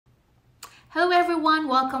Hello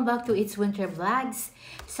everyone, welcome back to It's Winter Vlogs.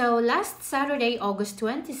 So last Saturday, August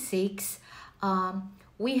 26,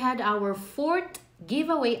 we had our 4th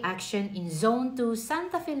giveaway action in Zone 2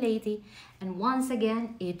 Santa Fe Leyte, and once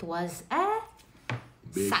again it was a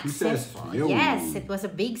successful. Yes, it was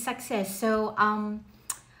a big success. So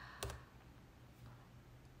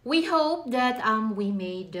we hope that we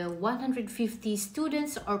made 150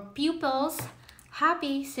 students or pupils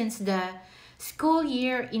happy, since the school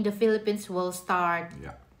year in the Philippines will start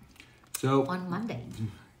on Monday.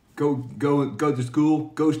 Go to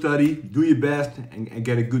school, go study, do your best, and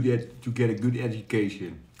get a good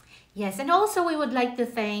education. Yes, and also we would like to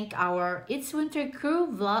thank our It's Winter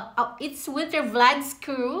Vlogs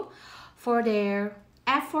crew for their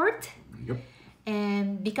effort. Yep.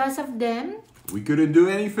 And because of them, we couldn't do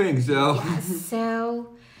anything. So yes,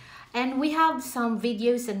 and we have some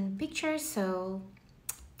videos and pictures, so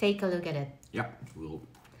take a look at it. Yeah, we'll.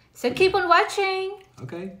 So keep on watching.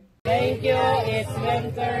 Okay. Thank you, it's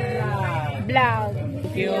Winter Vlog.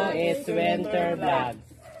 Thank you, it's Winter Vlog.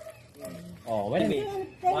 Oh, wait a minute.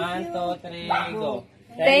 1, 2, 3, go.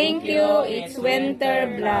 Thank you, it's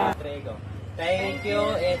Winter Vlog. Thank you,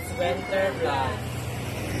 it's Winter Vlog.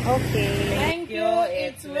 Okay. Thank you,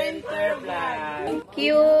 it's Winter Vlog. Thank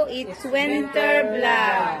you, it's Winter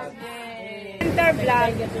Vlog. Winter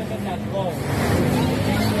Vlog. Go.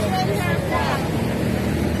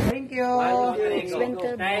 Thank you, it's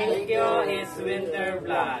Winter Vlog. Thank you, it's Winter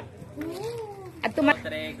Vlog. At Thank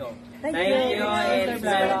you, it's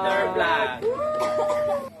Winter Vlog.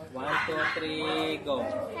 1, 2, 3, go.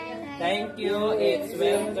 Thank you, it's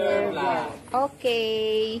Winter Vlog.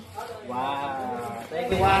 Okay. Wow.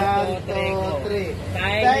 Thank you, 1, 2, 3, go.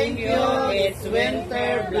 Thank you, it's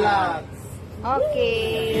Winter Vlog.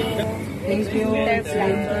 Okay. Thank you, it's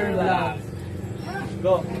Winter Vlog.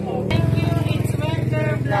 Go. Thank you, it's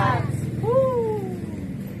Winter Vlog.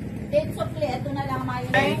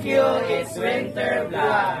 Thank you, it's Winter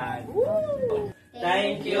Vlog.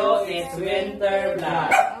 Thank you, it's Winter Vlog.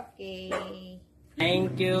 Okay.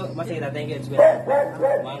 Thank you. Masita, thank you, it's Winter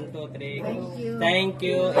Vlog. 1, 2, 3, go. Thank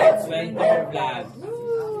you, it's Winter Vlog.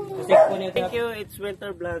 Thank you, it's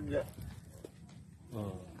Winter Vlog.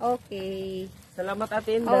 Okay. Salamat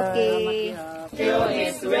atin. Okay. Thank you,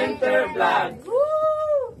 it's Winter Vlog.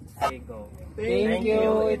 Thank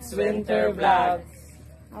you, it's Winter Vlog.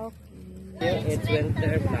 Okay. It's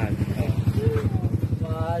Winter Vlog.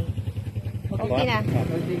 Okay na.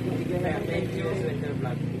 Thank you, it's Winter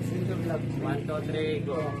Vlog. 1, 2, 3,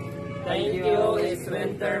 go. Thank you, it's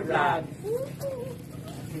Winter Vlog.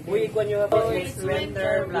 Uy, kung nyo ako, it's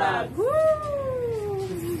Winter Vlog.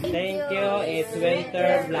 Thank you, it's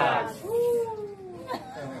Winter Vlog.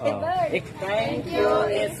 Thank you,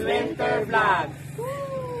 it's Winter Vlog.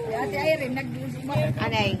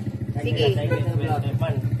 Anay. Sige.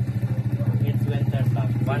 It's Winter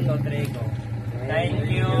Vlog. 1, 2, 3, go. Thank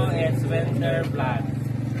you, it's Winter Vlog.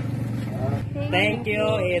 Thank you,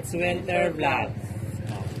 it's Winter Vlog.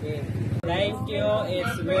 Thank you,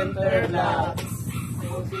 it's Winter Vlog.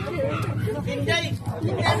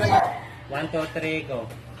 1, 2, 3,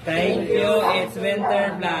 go. Thank you, it's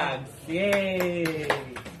Winter Vlog. Yay!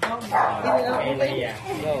 Okay, Leia.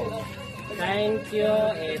 Go. Thank you,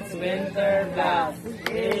 it's Winter Vlog.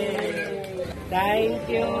 Yay! Thank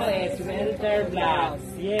you, it's Winter Vlog.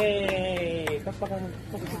 Yay!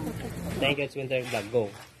 Thank you, it's Winter Vlog. Go.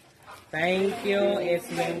 Thank you, it's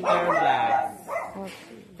Winter Vlog.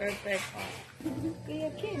 Perfect.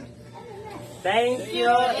 Thank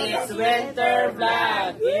you, it's Winter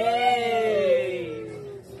Vlog. Yay!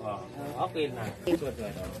 Oh, okay na.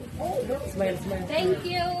 Smile, smile. Thank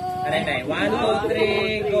you. Anay, 1, 2,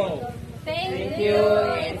 3, go. Thank you,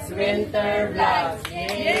 it's Winter Vlog.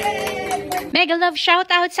 Yay! Mega love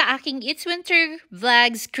shout out sa aking It's Winter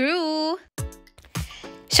Vlogs crew.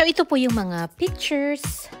 So ito po yung mga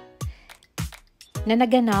pictures na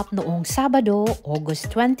naganap noong Sabado,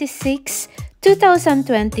 August 26,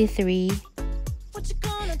 2023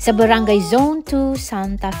 sa Barangay Zone 2,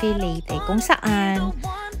 Santa Fe, Leyte, kung saan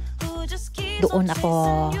doon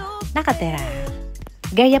ako nakatira.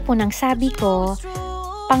 Gaya po ng sabi ko,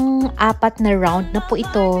 pang-4 na round na po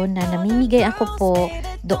ito na namimigay ako po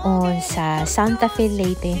doon sa Santa Fe,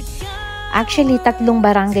 Leyte. Actually, 3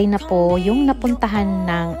 barangay na po yung napuntahan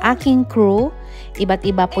ng aking crew. Iba't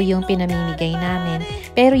iba po yung pinamimigay namin.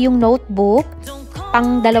 Pero yung notebook,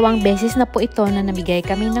 pang 2 beses na po ito na namigay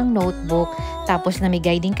kami ng notebook. Tapos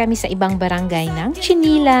namigay din kami sa ibang barangay ng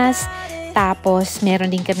chinilas. Tapos meron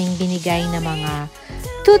din kaming binigay na mga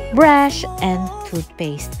toothbrush and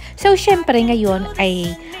toothpaste. So, syempre ngayon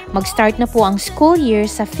ay mag-start na po ang school year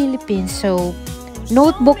sa Philippines. So,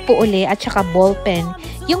 notebook po uli at saka ballpen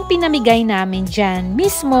yung pinamigay namin dyan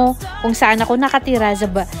mismo kung saan ako nakatira sa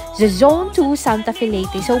Zone 2 Santa Fe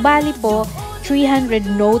Leyte. So bali po 300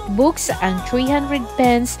 notebooks and 300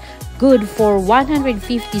 pens, good for 150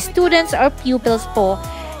 students or pupils po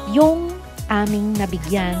yung aming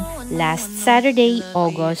nabigyan last Saturday,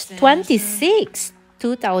 August 26,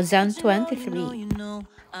 2023.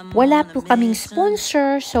 Wala po kaming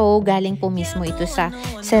sponsor, so galing po mismo ito sa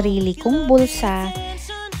sarili kong bulsa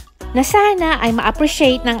na sana ay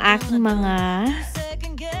ma-appreciate ng aking mga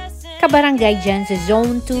kabarangay dyan sa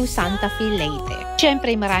Zone 2 Santa Fe Leyte.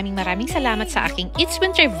 Siyempre, maraming salamat sa aking It's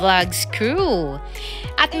Winter Vlogs crew.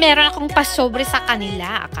 At meron akong pasobre sa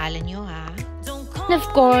kanila, akala nyo ha. And of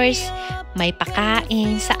course, may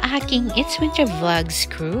pakain sa aking It's Winter Vlogs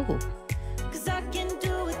crew.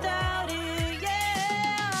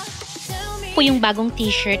 Po yung bagong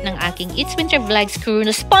t-shirt ng aking It's Winter Vlogs crew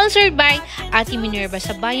na sponsored by Ate Minerva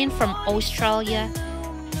sa bayan from Australia.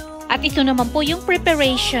 At ito naman po yung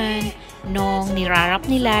preparation nung nirarap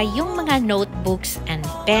nila yung mga notebooks and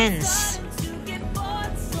pens.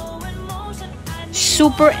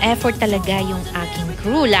 Super effort talaga yung aking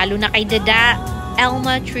crew, lalo na kay Dada,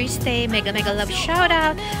 Elma, Triste, mega love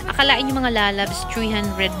shoutout. Akalain yung mga lalabs,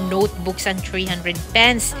 300 notebooks and 300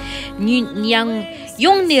 pens.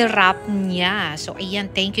 Yung nirap niya. So,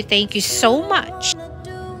 ayan, thank you so much.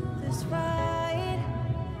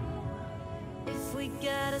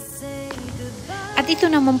 At ito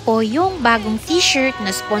naman po yung bagong t-shirt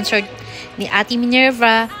na sponsored ni Ate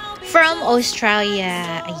Minerva from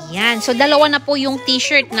Australia. Ayan. So, dalawa na po yung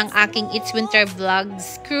t-shirt ng aking It's Winter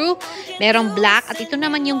Vlogs crew. Merong black at ito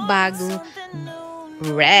naman yung bago,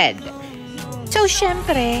 red. So,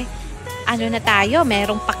 syempre, ano na tayo?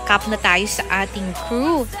 Merong pack-up na tayo sa ating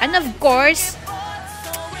crew. And of course,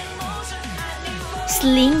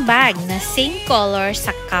 sling bag na same color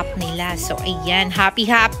sa cup nila. So, ayan. Happy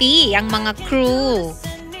ang mga crew.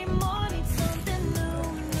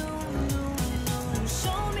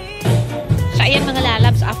 So, ayan mga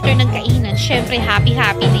lalabs, after ng kainan, syempre happy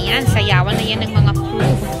na yan. Sayawan na yan ng mga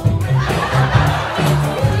crew.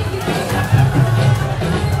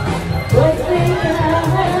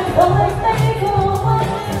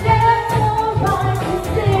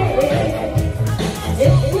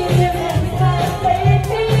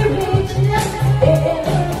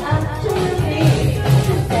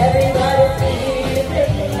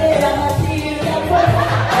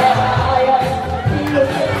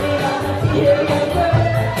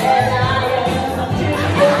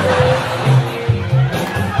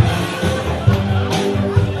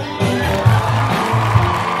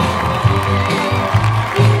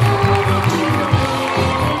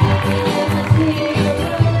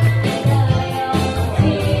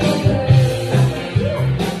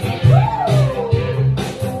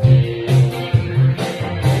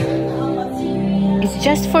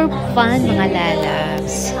 Just for fun, mga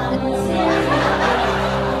lalabs.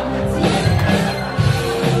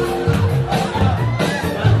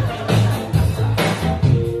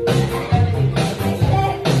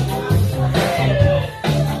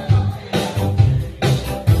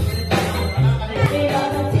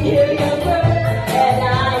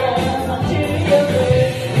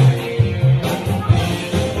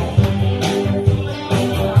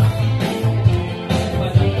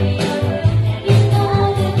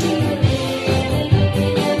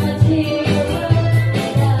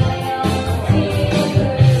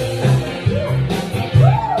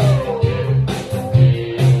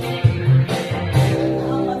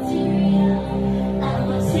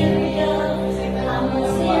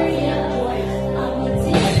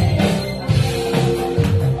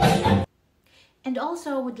 And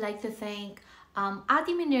also would like to thank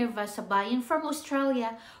Ate Minerva sa bayan from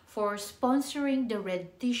Australia for sponsoring the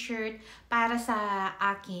red t-shirt para sa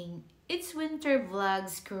aking It's Winter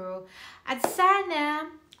Vlogs crew. At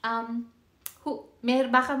sana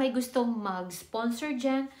baka may gustong mag-sponsor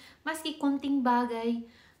dyan, maski konting bagay,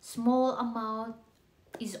 small amount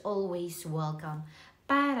is always welcome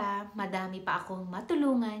para madami pa akong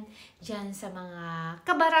matulungan dyan sa mga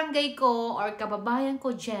kabarangay ko or kababayan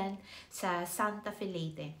ko dyan sa Santa Fe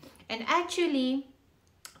Leyte. And actually,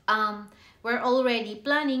 we're already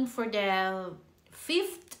planning for the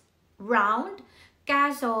 5th round.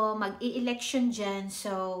 Kaso, mag-i-election dyan.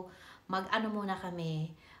 So, mag-ano muna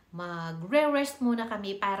kami, magre-rest muna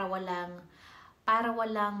kami para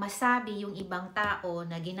walang masabi yung ibang tao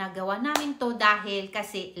na ginagawa namin to dahil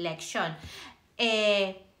kasi election.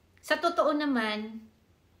 Sa totoo naman,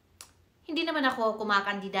 hindi naman ako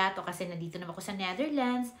kumakandidato kasi nandito naman ako sa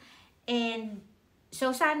Netherlands. And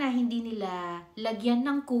So sana hindi nila lagyan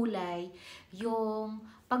ng kulay yung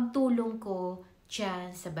pagtulong ko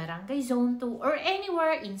dyan sa Barangay Zone 2 or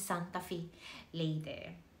anywhere in Santa Fe,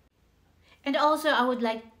 Leyte. And also, I would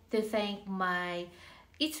like to thank my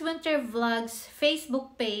It's Winter Vlogs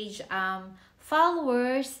Facebook page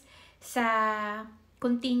followers sa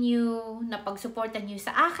continue na pagsuporta niyo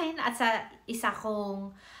sa akin at sa isa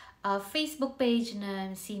kong Facebook page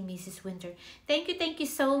na si Mrs. Winter. Thank you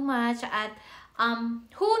so much. At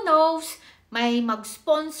who knows, may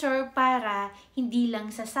mag-sponsor para hindi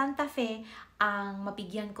lang sa Santa Fe ang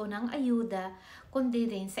mabigyan ko ng ayuda, kundi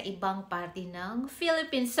rin sa ibang parte ng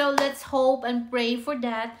Philippines. So let's hope and pray for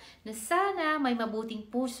that, na sana may mabuting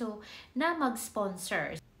puso na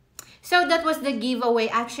mag-sponsor. So that was the giveaway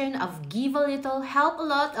action of Give a Little, Help a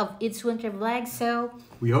Lot of It's Winter Vlogs. So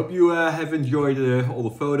we hope you have enjoyed all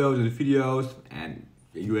the photos and the videos, and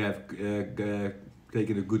you have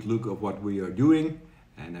taken a good look of what we are doing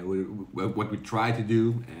and what we try to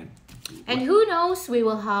do. And who knows, we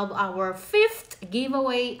will have our 5th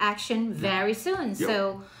giveaway action very soon. Yep. So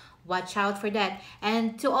watch out for that.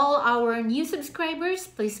 And to all our new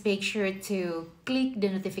subscribers, please make sure to click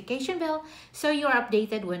the notification bell so you're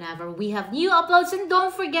updated whenever we have new uploads. And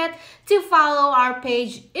don't forget to follow our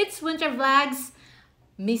page, It's Winter Vlogs,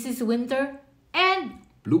 Mrs. Winter, and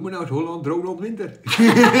Bloemen uit Holland, droog winter.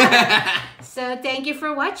 So thank you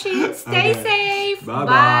for watching. Stay safe. Bye-bye.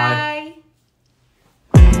 Bye.